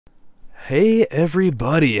Hey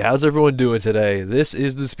everybody, how's everyone doing today? This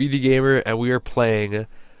is the Speedy Gamer and we are playing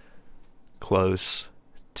Close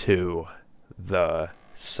to the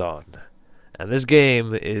Sun. And this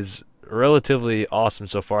game is relatively awesome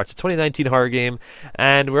so far. It's a 2019 horror game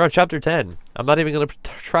and we're on chapter 10. I'm not even going to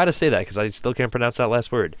try to say that because I still can't pronounce that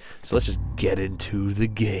last word. So let's just get into the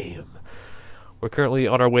game. We're currently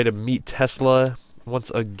on our way to meet Tesla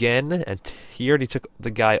once again, and he already took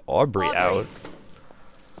the guy Aubrey out.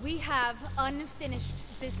 We have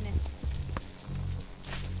unfinished business.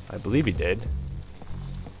 I believe he did.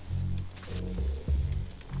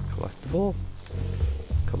 Collectible?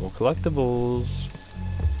 Come on, collectibles.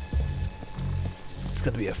 It's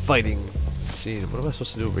gonna be a fighting scene. What am I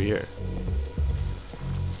supposed to do over here?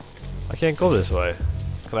 I can't go this way.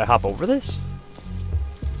 Can I hop over this?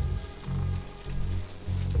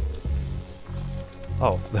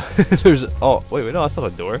 Oh, there's. Oh, wait, no, that's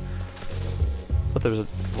not a door. But there was a.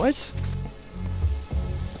 What?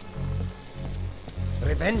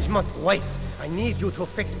 Revenge must wait. I need you to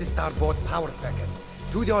fix the starboard power circuits.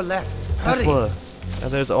 To your left. Hurry. Tesla.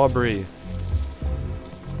 And there's Aubrey.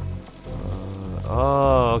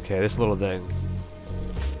 Oh, okay, this little thing.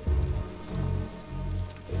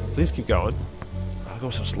 Please keep going. I'll go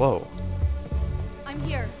so slow. I'm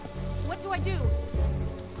here. What do I do?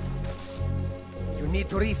 You need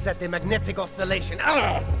to reset the magnetic oscillation.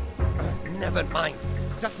 Never mind.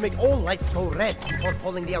 Just make all lights go red before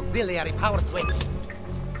pulling the auxiliary power switch.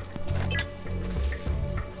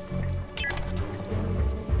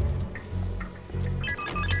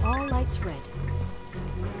 All lights red.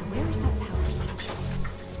 Where is that power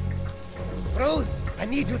switch? Rose, I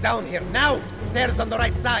need you down here now. Stairs on the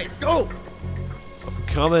right side. Go! I'm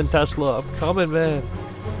coming, Tesla. I'm coming, man.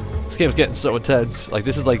 This game's getting so intense. Like,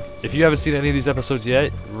 this is like, if you haven't seen any of these episodes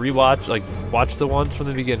yet, rewatch, like, watch the ones from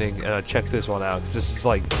the beginning and check this one out. Because this is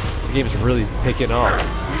like, the game's really picking up.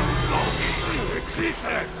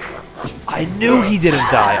 I knew he didn't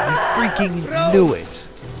die. I freaking knew it.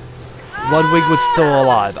 Ludwig was still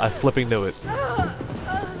alive. I flipping knew it.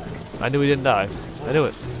 I knew he didn't die. I knew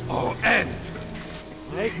it. Oh, end.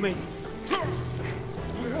 Take me.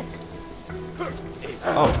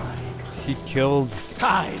 Oh, he killed.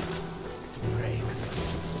 Time.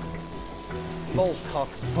 Small talk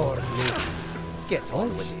bores me. Get on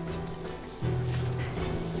with it.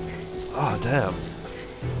 Oh, damn.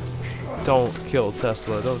 Don't kill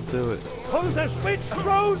Tesla. Don't do it. Pull the switch,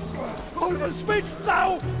 Rose! Pull the switch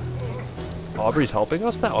now! Aubrey's helping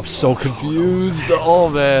us now? I'm so confused. Oh,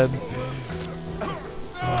 man.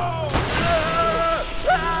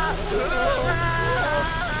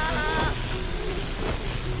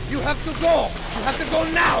 You have to go! You have to go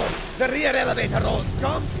now! The rear elevator, Rose,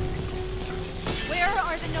 come! Where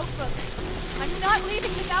are the notebooks? I'm not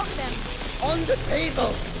leaving without them. On the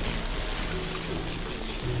table!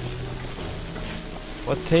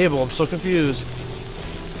 What table? I'm so confused.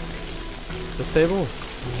 This table?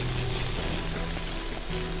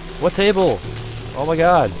 What table? Oh my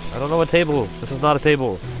god. I don't know what table. This is not a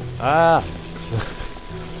table. Ah.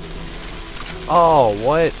 Oh,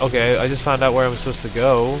 what? Okay, I just found out where I'm supposed to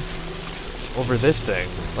go. Over this thing.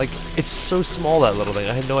 Like, it's so small, that little thing.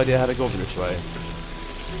 I had no idea how to go over this way.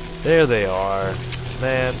 There they are.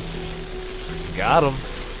 Man. Got him.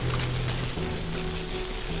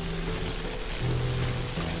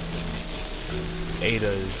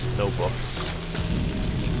 Ada's notebooks.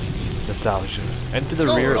 Nostalgia. Enter the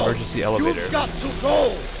rear emergency elevator. You've got to go!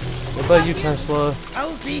 What about you, Tesla?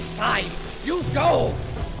 I'll be fine. You go!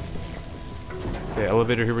 Okay,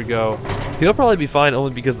 elevator, here we go. He'll probably be fine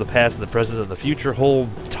only because the past and the present and the future whole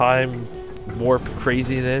time warp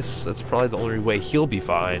craziness. That's probably the only way he'll be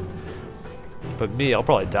fine. But me, I'll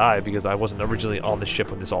probably die because I wasn't originally on the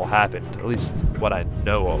ship when this all happened. At least what I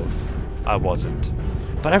know of. I wasn't.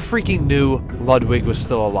 But I freaking knew Ludwig was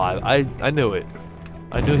still alive. I knew it.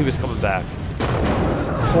 I knew he was coming back.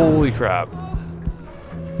 Holy crap.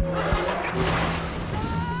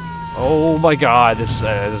 Oh my god, this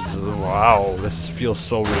wow, this feels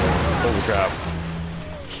so real. Holy crap.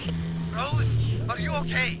 Rose, are you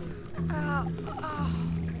okay?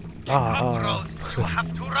 Get up, Rose. You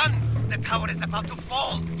have to run. The tower is about to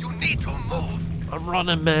fall. You need to move. I'm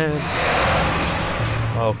running, man.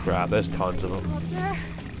 Oh crap, there's tons of them.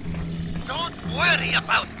 Don't worry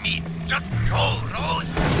about me. Just go,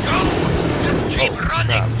 Rose. Go. Just keep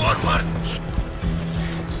running forward.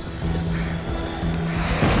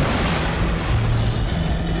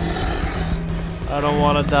 I don't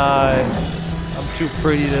want to die. I'm too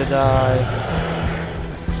pretty to die.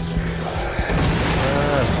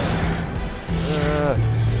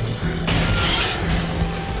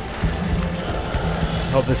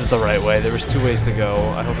 hope this is the right way. There was 2 ways to go.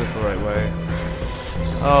 I hope it's the right way.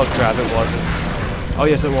 Oh crap, it wasn't. Oh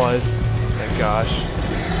yes, it was. Thank gosh.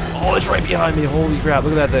 Oh, it's right behind me. Holy crap,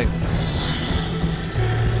 look at that thing.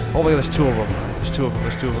 Oh my god, there's 2 of them. There's 2 of them,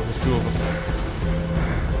 there's 2 of them, there's 2 of them.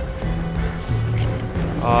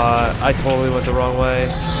 I totally went the wrong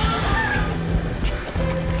way.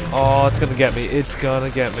 Oh, it's gonna get me. It's gonna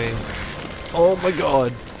get me. Oh my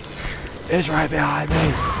god. It's right behind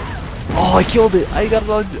me. Oh, I killed it. I got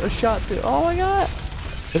a shot too. Oh my god.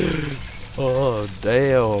 Oh,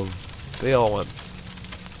 damn. They all went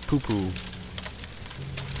poo-poo.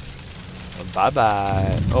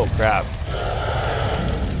 Bye-bye. Oh, crap.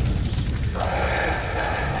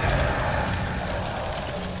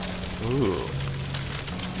 Ooh.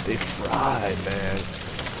 They fried, man.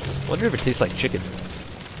 Wonder if it tastes like chicken.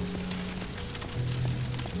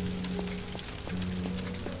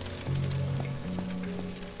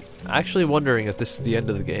 Actually wondering if this is the end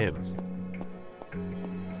of the game.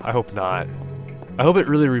 I hope not. I hope it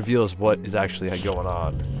really reveals what is actually going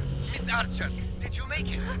on. Miss Archer, did you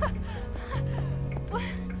make it? What?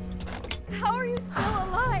 How are you still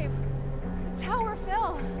alive? The tower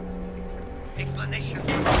fell. Explanations.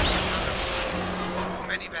 Too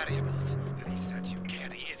many variables. The research you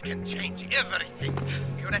carry, it can change everything.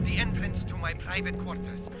 You're at the entrance to my private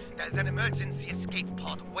quarters. There's an emergency escape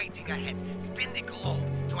pod waiting ahead. Spin the globe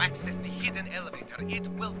to access the hidden elevator. It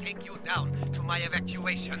will take you down to my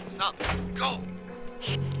evacuation zone. Go!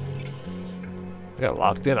 I got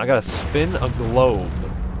locked in. I gotta spin a globe.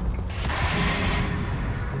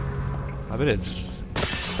 I bet it's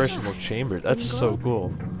personal chamber. That's so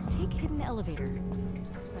cool. Take hidden elevator.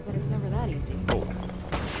 I bet it's never that easy. Oh.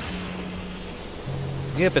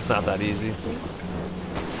 Yep, it's not that easy.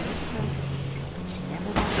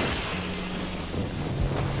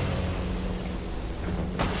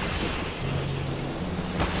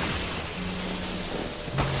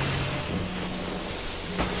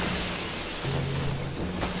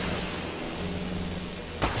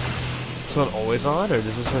 Is this one always on, or does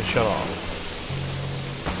this one shut off?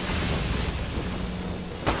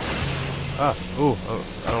 Ah, ooh, oh,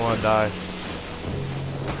 I don't want to die.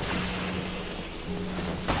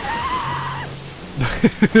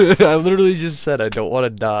 I literally just said I don't want to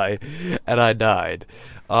die, and I died.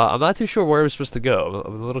 I'm not too sure where I'm supposed to go.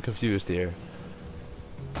 I'm a little confused here.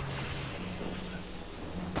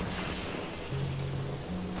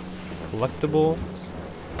 Collectible.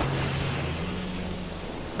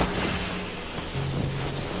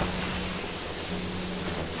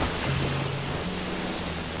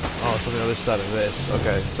 Oh, it's on the other side of this.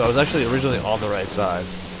 Okay, so I was actually originally on the right side.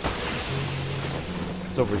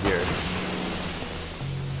 It's over here.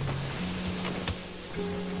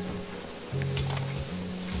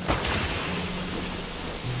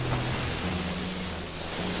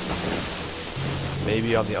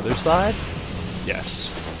 Maybe on the other side?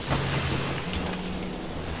 Yes.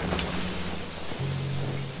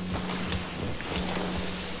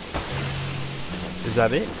 Is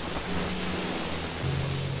that it?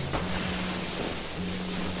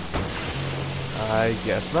 I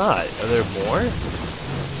guess not. Are there more?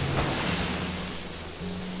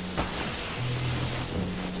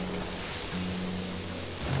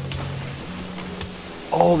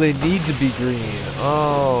 Oh, they need to be green.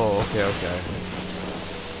 Oh, okay, okay.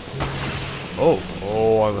 Oh, I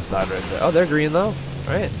almost died right there. Oh, they're green though,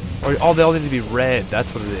 right? Or oh, they all need to be red.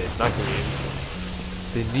 That's what it is, not green.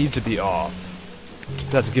 They need to be off.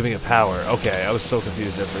 That's giving it power. Okay, I was so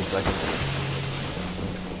confused there for a second.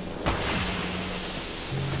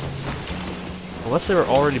 Unless they were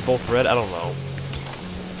already both red, I don't know.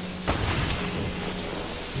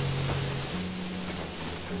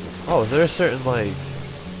 Oh, is there a certain, like...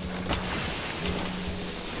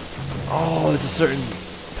 Oh, there's a certain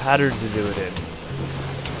pattern to do it in.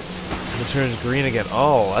 It turns green again.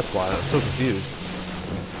 Oh, that's why. I'm so confused.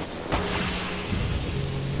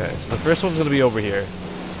 Okay, so the first one's going to be over here.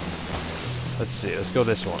 Let's see. Let's go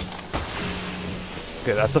this one.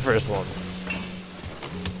 Okay, that's the first one.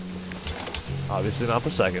 Obviously not the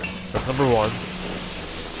second. So that's number one.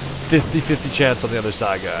 50-50 chance on the other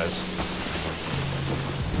side, guys.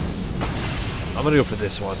 I'm gonna go for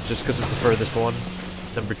this one, just because it's the furthest one.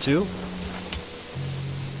 Number two.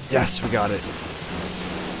 Yes, we got it.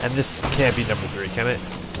 And this can't be number three, can it?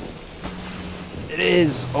 It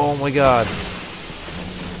is! Oh my god.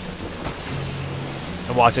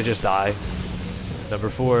 And watch it just die. Number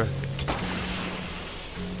four.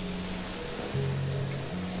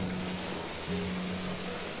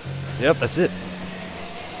 Yep, that's it.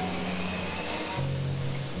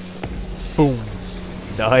 Boom.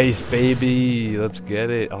 Nice, baby. Let's get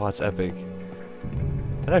it. Oh, that's epic.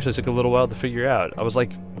 That actually took a little while to figure out. I was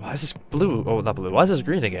like, why is this blue? Oh, not blue. Why is this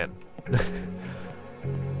green again?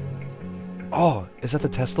 Oh, is that the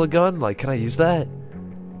Tesla gun? Like, can I use that?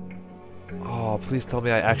 Oh, please tell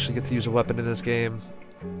me I actually get to use a weapon in this game.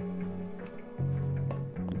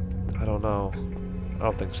 I don't know. I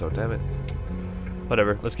don't think so, damn it.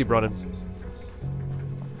 Whatever, let's keep running.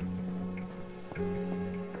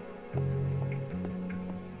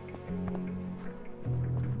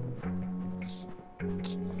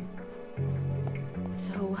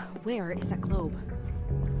 So, where is that globe?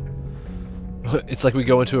 It's like we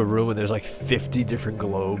go into a room and there's like 50 different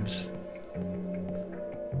globes.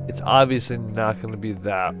 It's obviously not going to be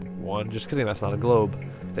that one. Just kidding, that's not a globe.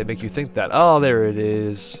 They make you think that. Oh, there it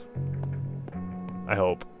is. I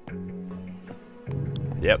hope.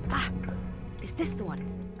 Yep. Ah, is this the one?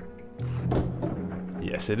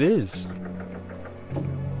 Yes, it is.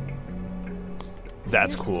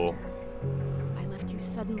 That's Dear cool. sister, I left you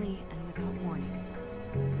suddenly and without warning.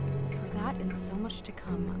 For that and so much to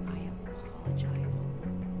come, I apologize.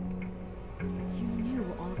 You knew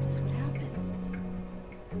all of this would happen.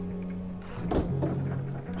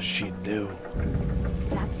 She knew.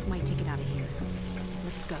 That's my ticket out of here.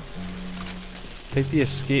 Let's go. Take the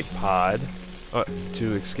escape pod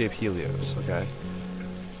to escape Helios. Okay.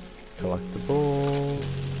 Collectible.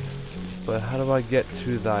 But how do I get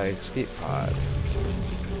to thy escape pod?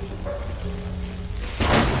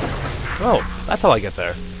 Oh, that's how I get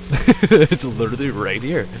there. It's literally right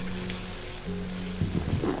here.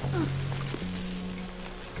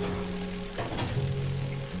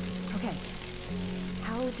 Okay.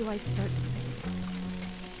 How do I start this thing?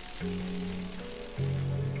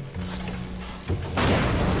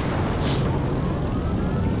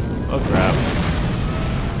 Oh crap.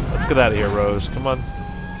 Let's get out of here, Rose. Come on.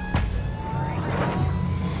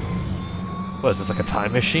 What is this, like a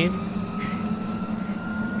time machine?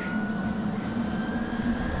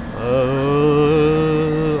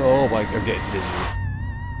 Oh my, I'm getting dizzy.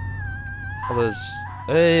 All those.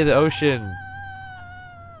 Hey, the ocean.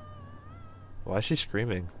 Why is she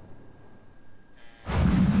screaming?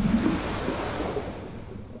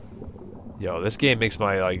 Yo, this game makes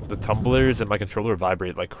my, like, the tumblers and my controller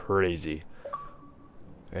vibrate like crazy.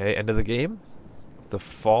 Okay, end of the game. The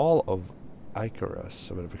Fall of Icarus.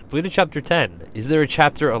 So we've completed chapter 10. Is there a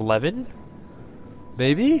chapter 11?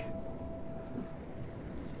 Maybe?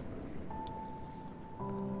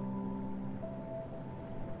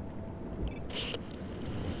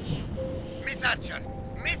 Miss Archer!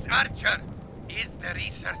 Miss Archer! Is the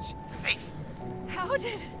research safe? How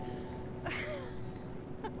did...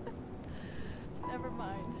 Never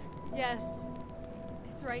mind. Yes.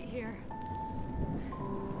 It's right here.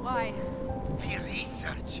 Why? The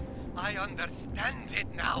research. I understand it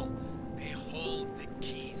now. They hold the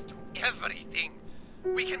keys to everything.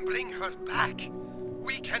 We can bring her back.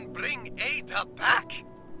 We can bring Ada back.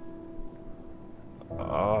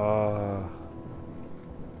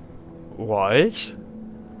 What?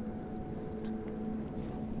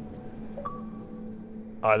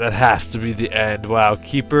 Oh, that has to be the end. Wow,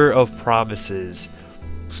 Keeper of Promises.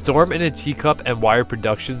 Storm in a Teacup and Wire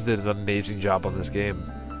Productions did an amazing job on this game.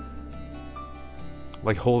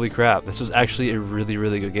 Like, holy crap, this was actually a really,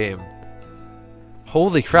 really good game.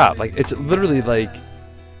 Holy crap, like, it's literally, like,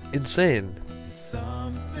 insane.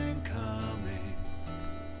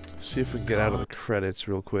 Let's see if we can get out of the credits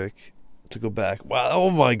real quick to go back. Wow,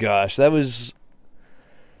 oh my gosh, that was...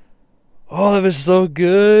 Oh, that was so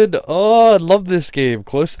good. Oh, I love this game.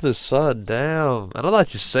 Close to the Sun. Damn. And I'm not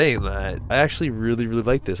just saying that. I actually really, really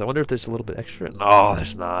like this. I wonder if there's a little bit extra. No,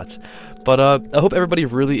 there's not. But I hope everybody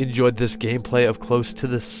really enjoyed this gameplay of Close to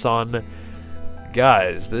the Sun.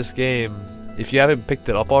 Guys, this game, if you haven't picked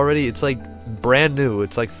it up already, it's like brand new.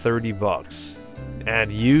 It's like 30 bucks. And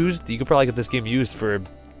used, you could probably get this game used for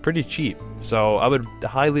pretty cheap. So I would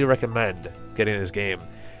highly recommend getting this game.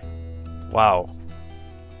 Wow.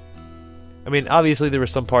 I mean, obviously there were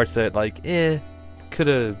some parts that, like, could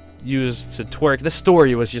have used to twerk. The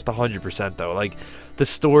story was just 100% though. Like, the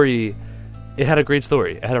story, it had a great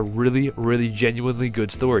story. It had a really, really genuinely good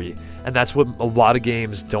story. And that's what a lot of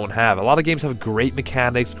games don't have. A lot of games have great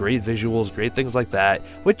mechanics, great visuals, great things like that,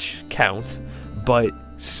 which count. But,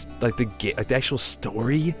 like, the actual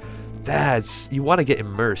story, you want to get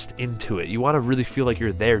immersed into it. You want to really feel like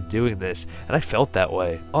you're there doing this. And I felt that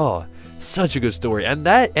way. Oh, such a good story. And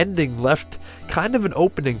that ending left kind of an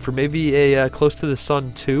opening for maybe a Close to the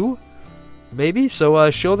Sun 2. maybe. So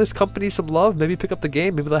show this company some love. Maybe pick up the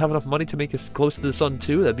game. Maybe they'll have enough money to make us Close to the Sun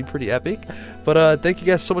 2. That'd be pretty epic. But thank you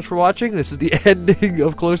guys so much for watching. This is the ending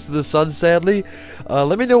of Close to the Sun, sadly.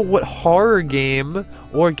 Let me know what horror game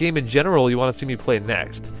or game in general you want to see me play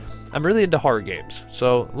next. I'm really into horror games,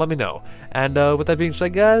 so let me know. And with that being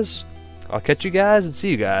said, guys, I'll catch you guys and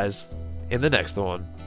see you guys in the next one.